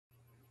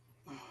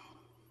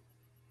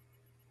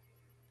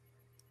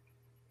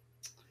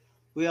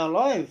We are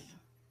live.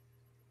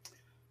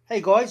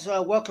 Hey guys,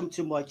 welcome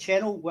to my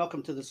channel.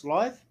 Welcome to this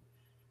live.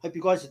 Hope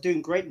you guys are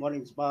doing great. My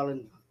name is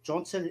Marlon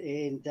Johnson,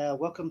 and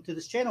welcome to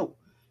this channel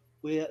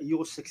where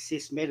your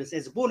success matters.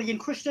 As a born again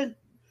Christian,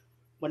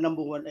 my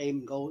number one aim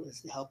and goal is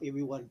to help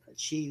everyone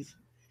achieve,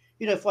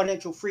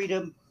 financial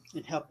freedom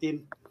and help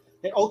them.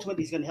 That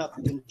ultimately is going to help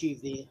them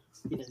achieve their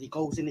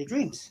goals and their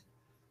dreams.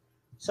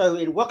 So,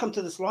 and welcome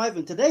to this live.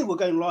 And today we're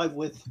going live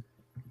with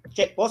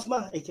Jack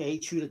Bosma, aka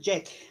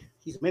TutorJack.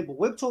 He's a member of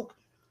WebTalk.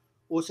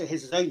 Also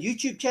has his own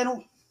YouTube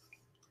channel.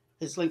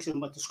 His links in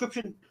my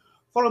description.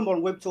 Follow him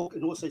on WebTalk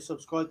and also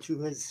subscribe to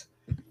his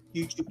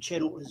YouTube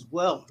channel as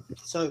well.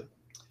 So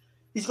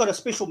he's got a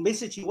special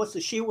message he wants to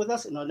share with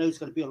us, and I know it's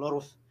going to be a lot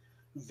of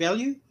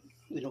value,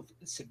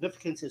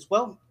 significance as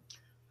well.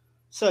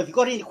 So if you've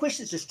got any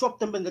questions, just drop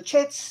them in the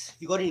chats. If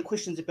you've got any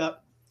questions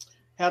about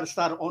how to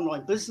start an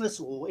online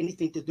business or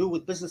anything to do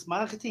with business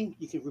marketing,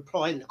 you can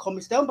reply in the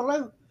comments down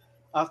below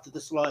after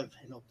this live,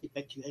 and I'll get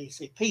back to you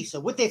ASAP. So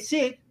with that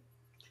said,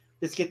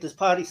 let's get this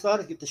party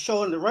started, get the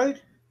show on the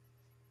road.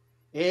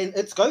 And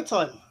it's go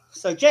time.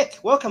 So, Jack,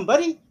 welcome,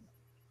 buddy.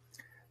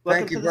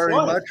 Welcome Thank you very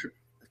much.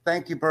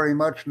 Thank you very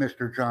much,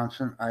 Mr.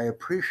 Johnson. I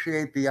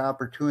appreciate the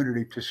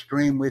opportunity to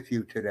stream with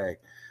you today.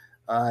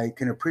 I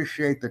can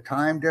appreciate the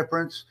time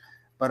difference,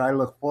 but I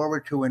look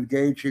forward to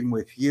engaging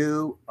with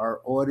you,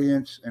 our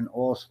audience, and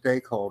all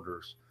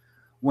stakeholders.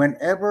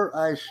 Whenever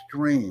I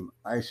stream,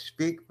 I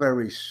speak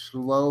very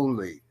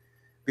slowly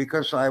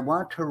because I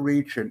want to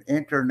reach an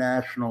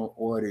international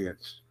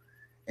audience.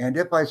 And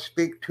if I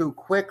speak too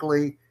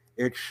quickly,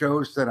 it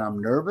shows that I'm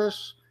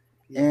nervous,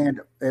 and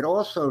it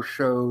also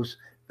shows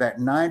that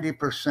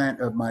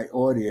 90% of my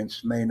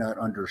audience may not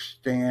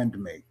understand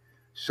me.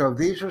 So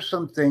these are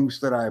some things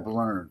that I've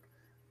learned.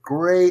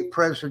 Great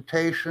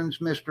presentations,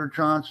 Mr.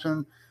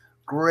 Johnson,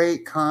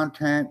 great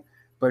content,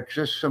 but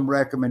just some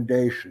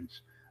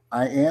recommendations.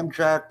 I am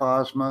Jack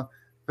Bosma,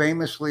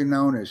 famously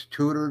known as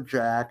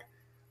TutorJack.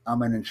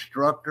 I'm an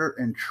instructor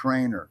and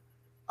trainer.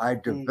 I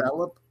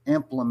develop,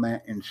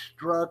 implement,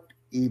 instruct,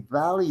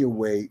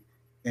 evaluate,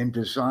 and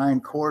design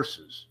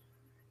courses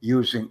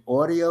using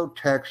audio,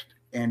 text,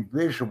 and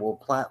visual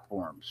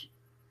platforms.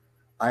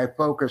 I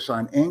focus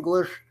on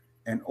English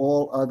and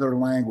all other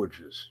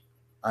languages.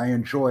 I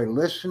enjoy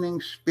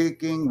listening,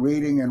 speaking,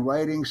 reading, and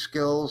writing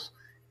skills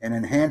and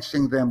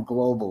enhancing them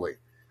globally.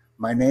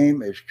 My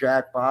name is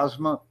Jack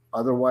Bosma,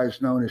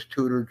 otherwise known as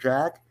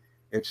TutorJack.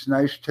 It's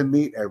nice to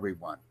meet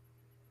everyone.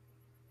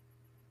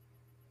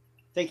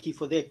 Thank you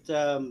for that,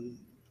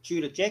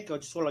 TutorJack. I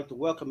just would like to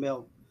welcome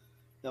our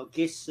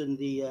guests in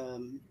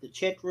the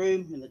chat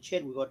room. In the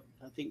chat, we've got,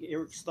 I think,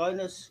 Eric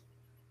Steiners,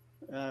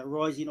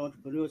 Rising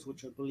Entrepreneurs,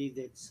 which I believe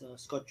that's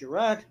Scott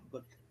Gerard.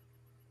 We've got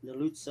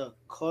Nalutsa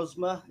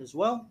Cosma as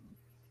well.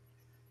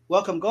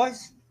 Welcome,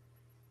 guys.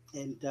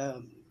 And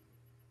I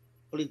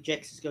believe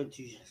Jax is going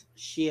to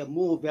share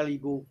more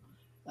valuable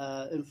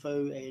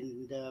info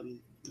and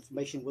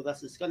information with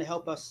us. It's going to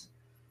help us,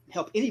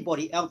 help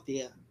anybody out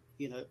there,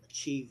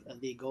 achieve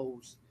their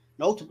goals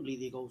and ultimately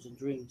their goals and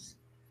dreams.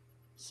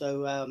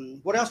 So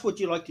what else would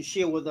you like to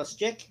share with us,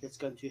 Jack, that's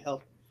going to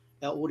help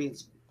our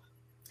audience?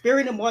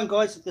 Bearing in mind,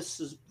 guys, that this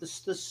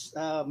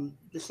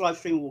live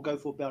stream will go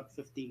for about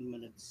 15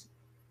 minutes.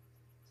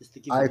 Just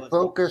to give I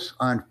focus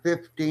on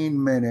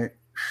 15-minute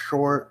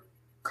short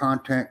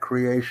content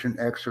creation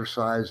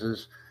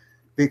exercises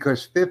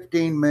because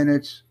 15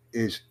 minutes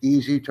is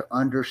easy to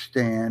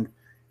understand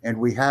and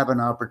we have an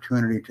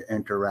opportunity to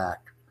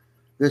interact.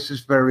 This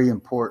is very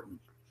important.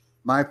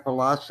 My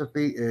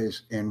philosophy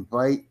is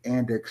invite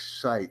and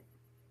excite.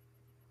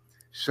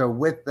 So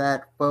with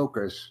that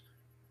focus,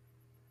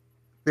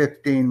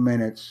 15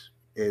 minutes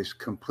is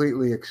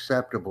completely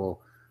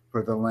acceptable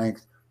for the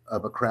length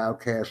of a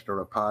crowdcast or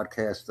a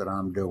podcast that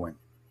I'm doing.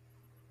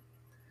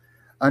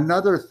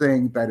 Another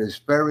thing that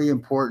is very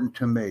important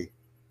to me,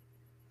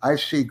 I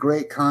see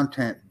great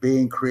content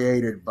being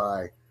created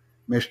by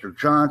Mr.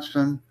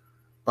 Johnson,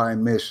 by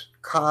Miss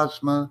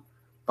Cosma,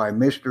 by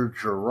Mr.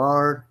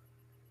 Gerard,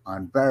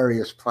 on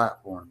various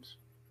platforms.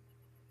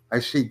 I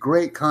see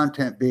great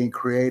content being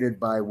created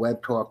by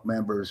WebTalk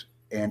members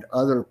and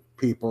other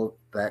people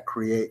that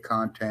create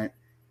content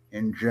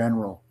in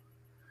general.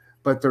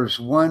 But there's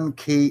one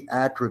key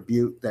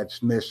attribute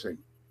that's missing.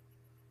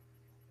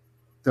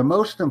 The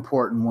most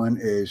important one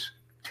is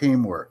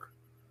teamwork.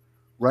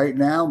 Right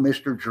now,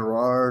 Mr.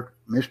 Gerard,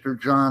 Mr.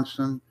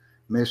 Johnson,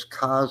 Miss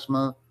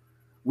Cosma,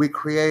 we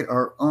create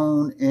our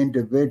own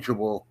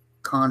individual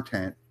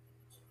content.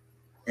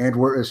 And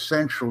we're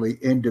essentially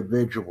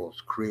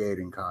individuals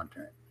creating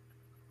content.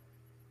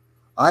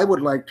 I would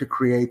like to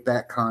create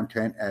that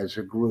content as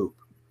a group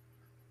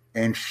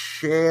and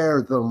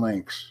share the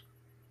links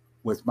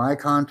with my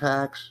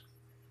contacts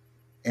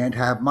and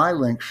have my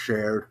links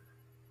shared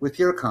with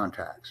your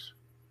contacts.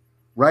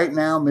 Right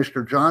now,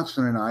 Mr.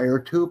 Johnson and I are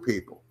two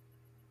people.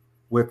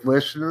 With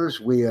listeners,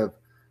 we have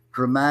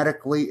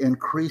dramatically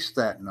increased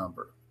that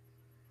number.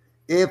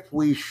 If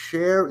we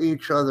share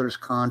each other's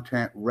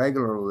content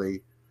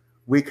regularly,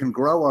 we can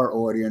grow our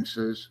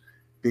audiences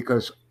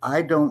because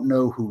I don't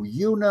know who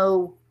you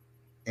know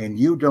and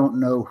you don't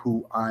know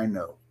who I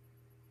know.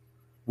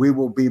 We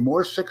will be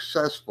more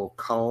successful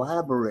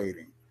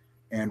collaborating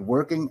and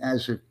working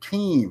as a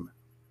team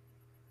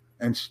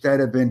instead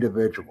of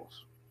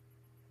individuals.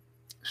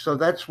 So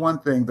that's one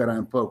thing that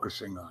I'm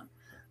focusing on,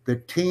 the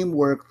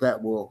teamwork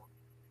that will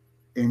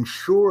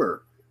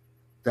ensure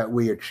that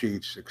we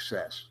achieve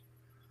success.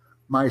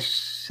 My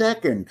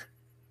second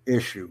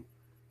issue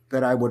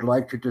that I would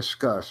like to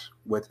discuss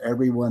with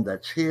everyone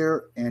that's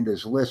here and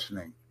is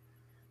listening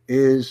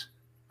is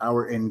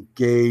our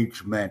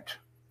engagement.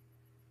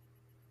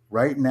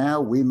 Right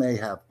now, we may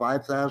have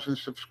 5,000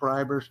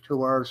 subscribers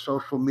to our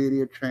social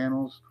media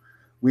channels.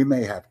 We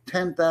may have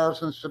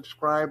 10,000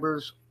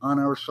 subscribers on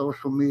our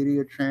social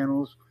media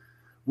channels.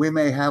 We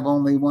may have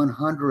only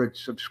 100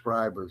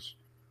 subscribers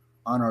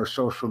on our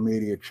social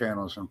media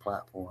channels and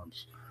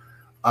platforms.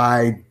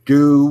 I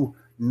do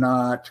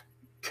not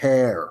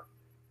care.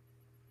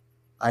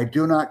 I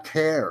do not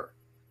care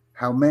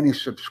how many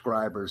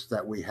subscribers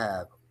that we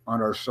have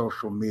on our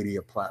social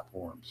media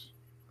platforms.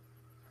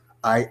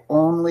 I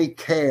only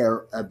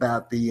care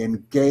about the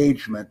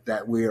engagement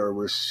that we are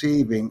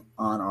receiving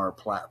on our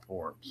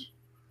platforms.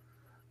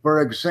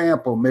 For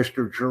example,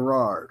 Mr.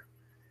 Gerard,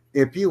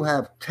 if you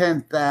have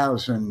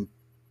 10,000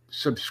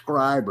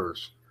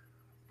 subscribers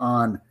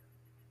on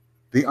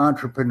the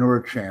Entrepreneur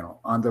Channel,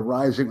 on the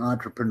Rising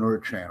Entrepreneur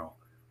Channel,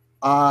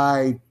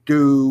 I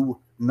do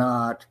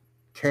not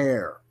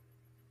care.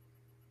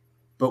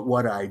 But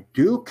what I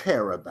do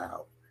care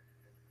about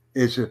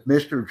is if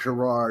Mr.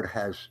 Gerard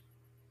has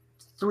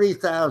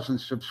 3,000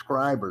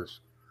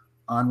 subscribers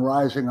on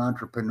Rising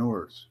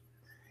Entrepreneurs,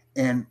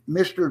 and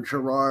Mr.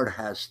 Gerard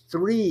has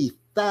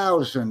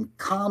 3,000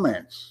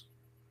 comments,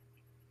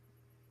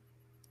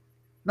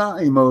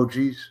 not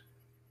emojis.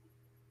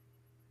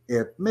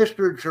 If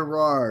Mr.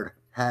 Gerard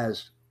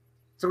has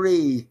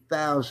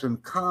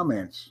 3,000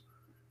 comments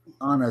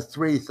on a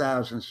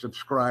 3,000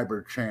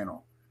 subscriber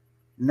channel,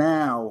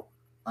 now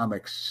I'm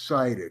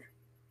excited,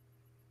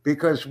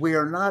 because we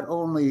are not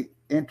only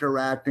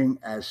interacting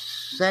as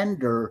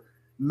sender,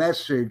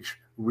 message,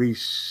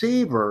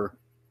 receiver,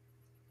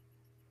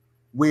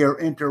 we are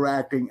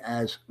interacting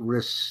as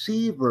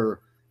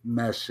receiver,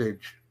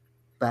 message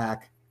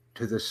back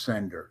to the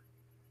sender.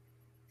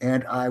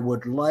 And I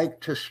would like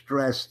to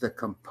stress the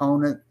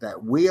component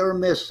that we are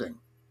missing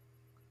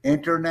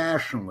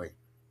internationally,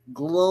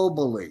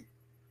 globally,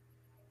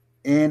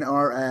 in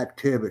our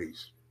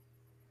activities.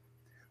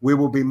 We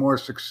will be more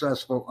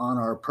successful on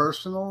our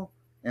personal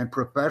and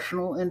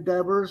professional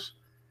endeavors,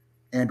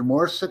 and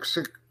more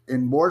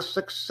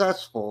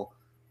successful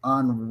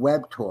on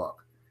Web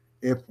Talk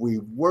if we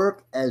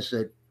work as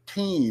a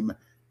team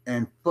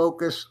and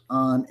focus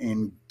on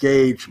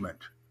engagement.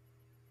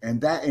 And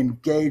that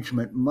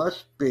engagement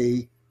must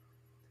be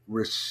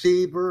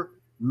receiver,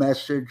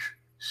 message,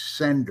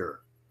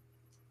 sender.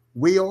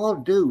 We all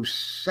do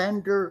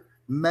sender,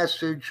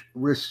 message,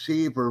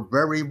 receiver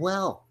very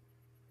well.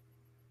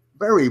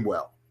 Very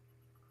well.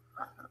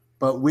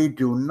 But we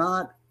do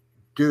not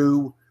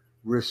do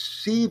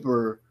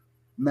receiver,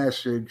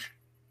 message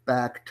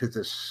back to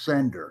the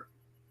sender.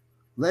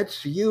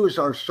 Let's use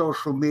our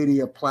social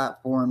media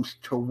platforms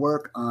to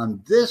work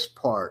on this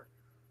part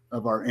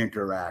of our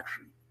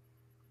interaction.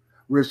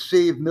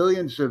 Receive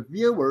millions of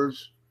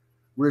viewers,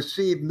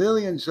 receive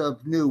millions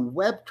of new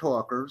web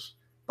talkers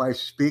by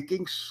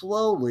speaking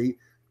slowly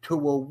to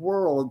a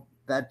world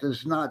that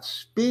does not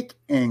speak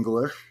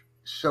English.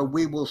 So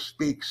we will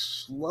speak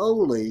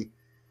slowly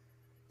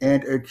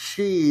and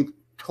achieve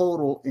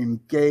total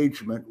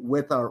engagement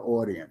with our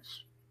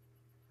audience,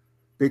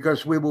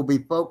 because we will be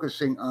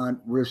focusing on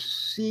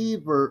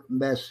receiver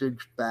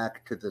message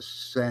back to the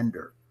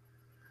sender.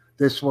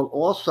 This will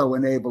also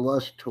enable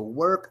us to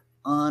work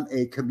on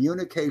a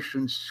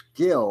communication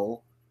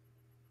skill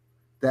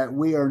that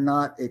we are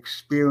not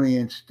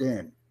experienced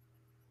in.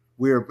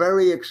 We are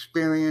very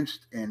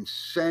experienced in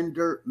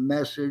sender,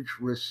 message,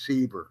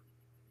 receiver.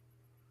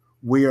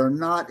 We are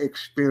not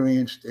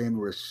experienced in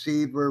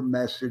receiver,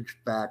 message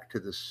back to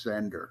the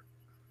sender.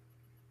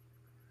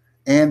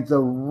 And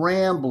the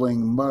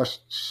rambling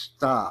must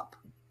stop.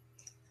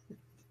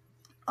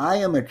 I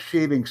am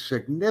achieving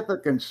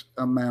significant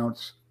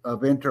amounts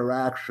of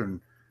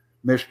interaction,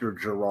 Mr.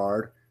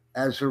 Gerard,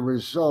 as a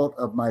result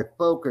of my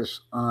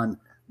focus on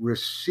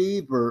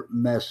receiver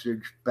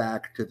message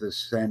back to the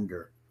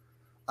sender.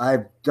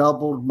 I've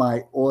doubled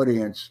my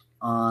audience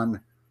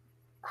on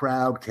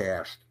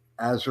Crowdcast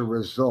as a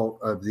result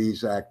of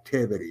these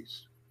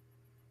activities.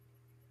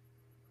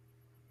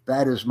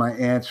 That is my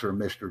answer,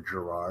 Mr.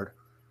 Gerard.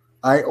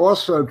 I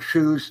also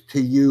choose to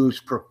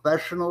use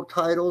professional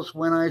titles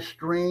when I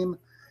stream.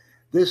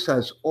 This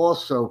has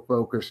also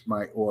focused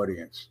my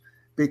audience,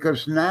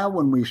 because now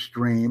when we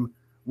stream,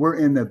 we're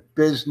in a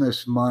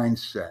business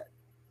mindset.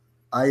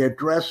 I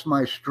address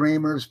my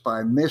streamers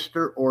by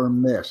Mr. or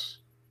Miss.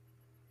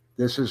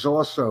 This has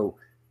also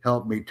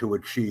helped me to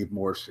achieve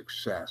more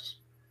success,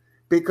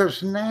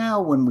 because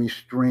now when we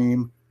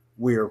stream,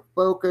 we are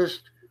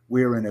focused,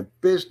 we're in a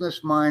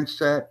business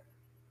mindset,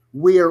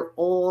 We are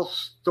all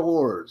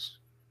stores.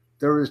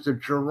 There is the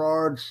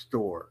Gerard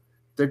store,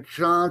 the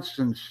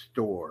Johnson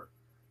store,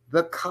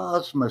 the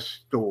Cosma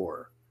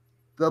store,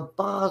 the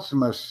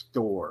Bosma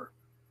store,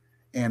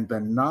 and the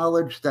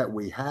knowledge that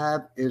we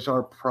have is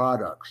our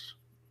products.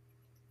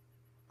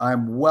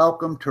 I'm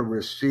welcome to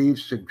receive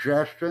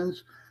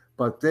suggestions,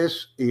 but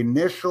this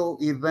initial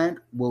event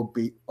will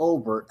be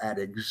over at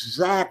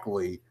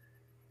exactly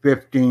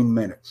 15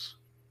 minutes.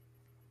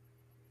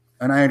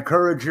 And I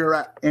encourage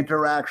your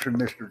interaction,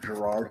 Mr.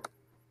 Gerard.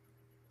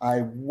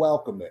 I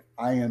welcome it.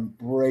 I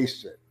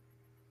embrace it.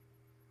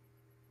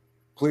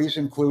 Please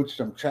include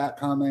some chat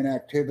comment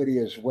activity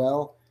as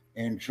well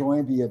and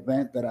join the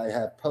event that I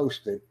have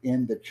posted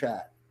in the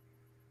chat.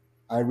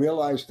 I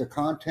realize the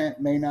content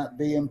may not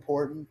be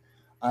important.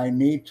 I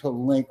need to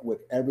link with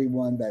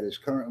everyone that is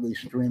currently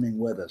streaming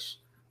with us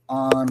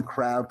on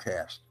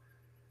Crowdcast.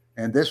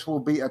 And this will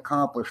be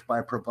accomplished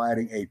by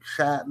providing a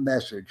chat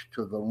message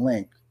to the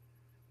link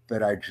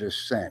that I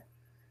just sent.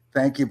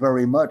 Thank you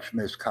very much,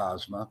 Ms.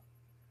 Cosma.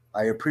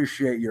 I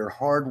appreciate your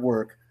hard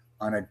work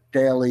on a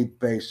daily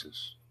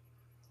basis.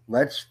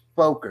 Let's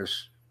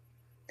focus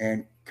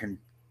and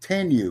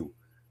continue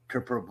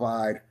to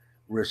provide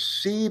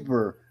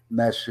receiver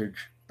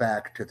message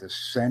back to the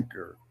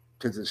sender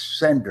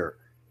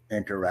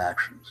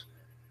interactions.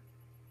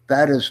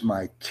 That is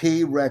my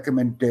key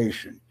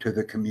recommendation to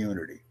the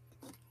community.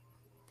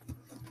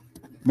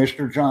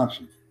 Mr.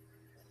 Johnson.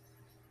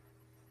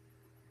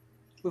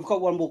 We've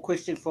got one more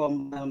question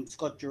from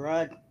Scott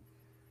Gerard.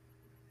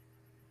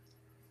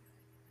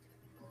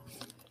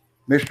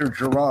 Mr.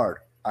 Gerard,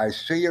 I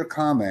see your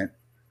comment.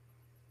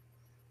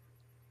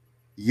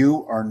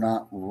 You are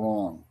not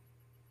wrong.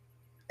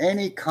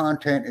 Any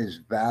content is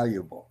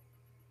valuable.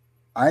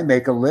 I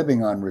make a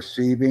living on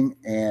receiving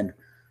and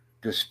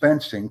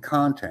dispensing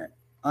content.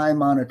 I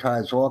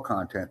monetize all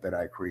content that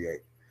I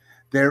create.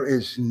 There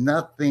is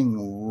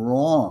nothing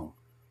wrong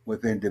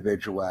with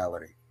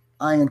individuality.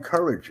 I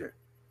encourage it.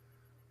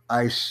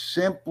 I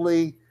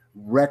simply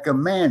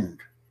recommend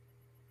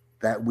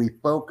that we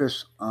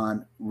focus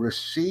on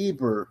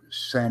receiver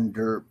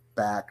sender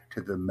back to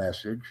the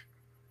message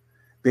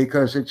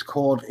because it's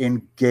called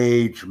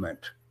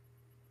engagement.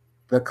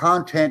 The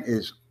content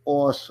is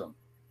awesome.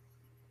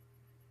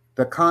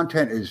 The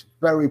content is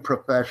very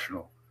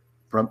professional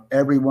from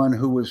everyone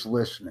who is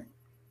listening.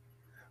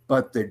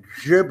 But the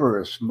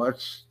gibberish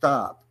must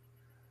stop.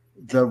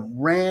 The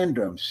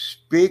random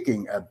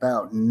speaking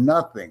about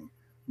nothing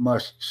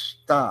must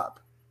stop.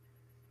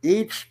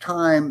 Each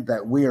time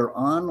that we are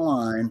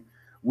online,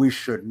 we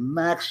should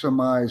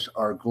maximize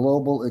our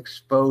global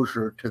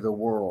exposure to the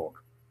world.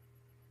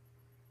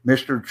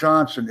 Mr.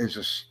 Johnson is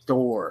a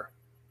store.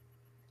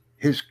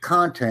 His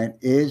content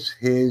is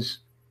his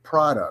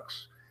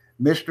products.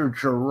 Mr.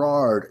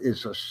 Gerard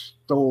is a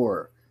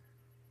store.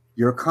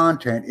 Your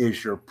content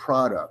is your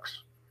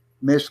products.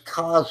 Miss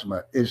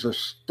Cosma is a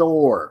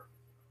store.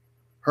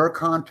 Her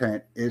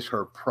content is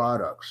her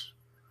products.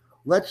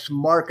 Let's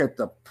market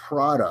the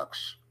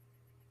products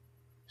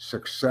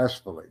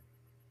successfully.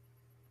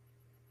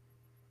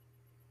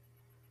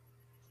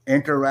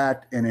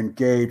 Interact and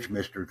engage,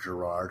 Mr.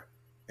 Gerard,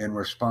 in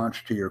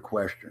response to your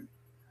question.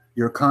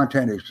 Your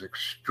content is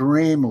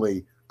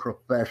extremely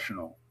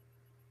professional,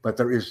 but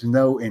there is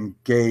no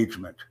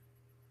engagement.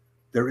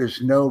 There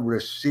is no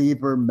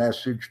receiver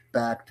message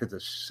back to the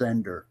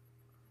sender.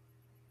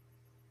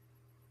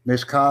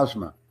 Ms.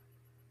 Cosma,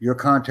 your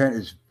content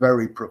is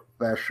very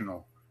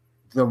professional.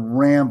 The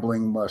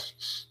rambling must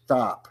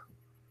stop.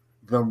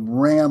 The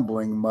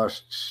rambling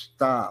must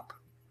stop.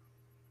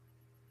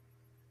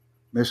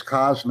 Ms.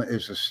 Cosma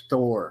is a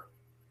store.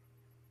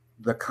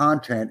 The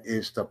content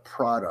is the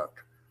product.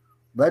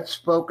 Let's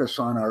focus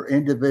on our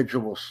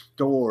individual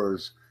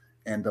stores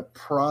and the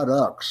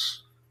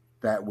products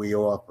that we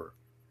offer.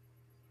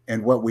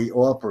 And what we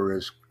offer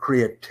is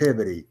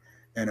creativity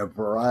in a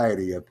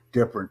variety of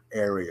different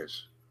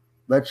areas.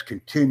 Let's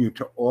continue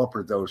to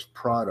offer those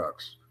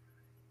products.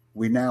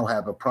 We now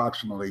have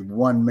approximately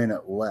 1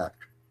 minute left.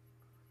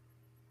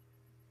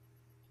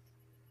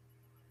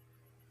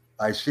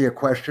 I see a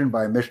question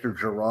by Mr.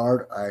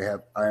 Gerard.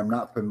 I am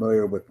not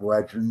familiar with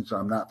legends.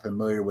 I'm not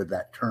familiar with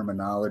that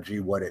terminology,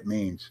 what it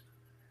means.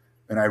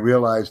 And I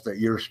realize that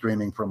you're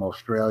streaming from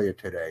Australia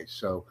today,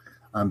 so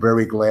I'm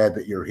very glad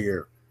that you're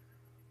here.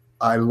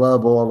 I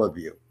love all of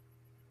you.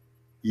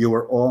 You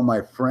are all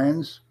my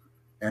friends,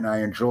 and I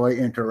enjoy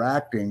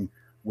interacting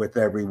with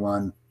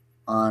everyone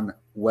on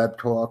Web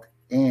Talk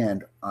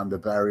and on the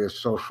various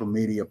social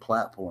media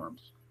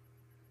platforms.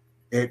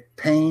 It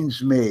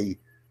pains me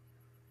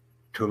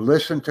to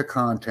listen to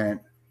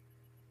content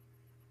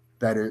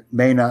that it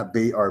may not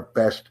be our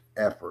best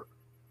effort.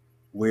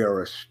 We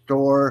are a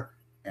store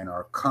and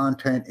our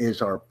content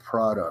is our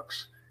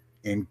products.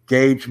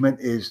 Engagement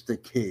is the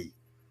key.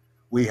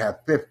 We have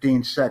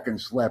 15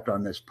 seconds left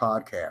on this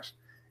podcast,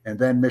 and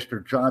then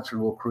Mr. Johnson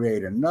will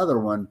create another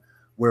one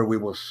where we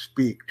will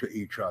speak to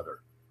each other.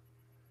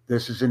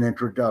 This is an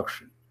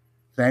introduction.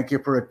 Thank you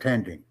for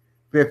attending.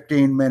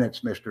 15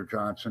 minutes, Mr.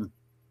 Johnson.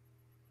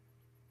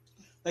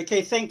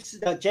 Okay, thanks,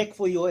 Jack,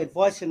 for your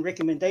advice and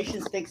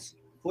recommendations. Thanks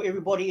for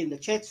everybody in the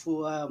chats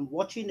for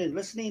watching and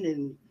listening,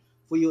 and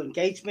for your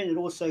engagement, and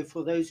also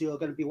for those who are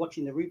going to be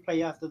watching the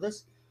replay after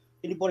this.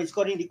 Anybody's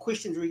got any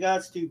questions in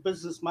regards to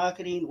business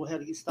marketing or how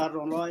to get started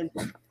online,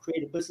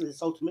 create a business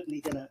that's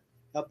ultimately going to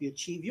help you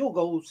achieve your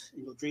goals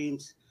and your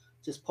dreams,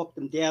 just pop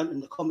them down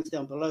in the comments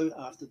down below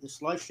after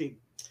this live stream.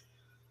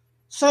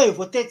 So,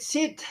 with that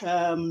said,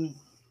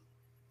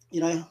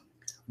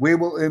 we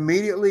will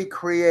immediately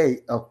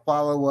create a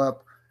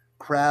follow-up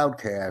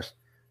crowdcast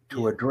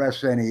to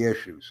address any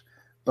issues,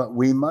 but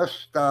we must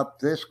stop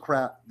this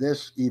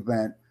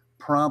event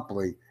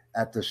promptly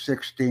at the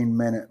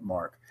 16-minute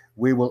mark.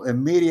 We will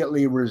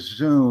immediately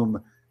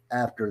resume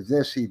after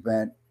this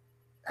event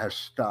has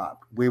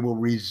stopped. We will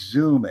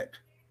resume it.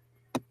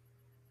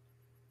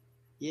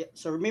 Yeah.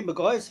 So remember,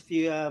 guys, if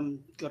you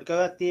got to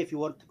go out there, if you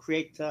want to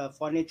create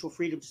financial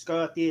freedom, just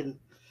go out there and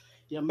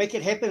make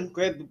it happen.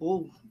 Grab the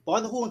bull by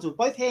the horns with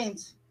both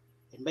hands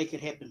and make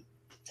it happen.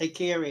 Take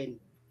care and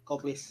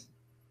God bless.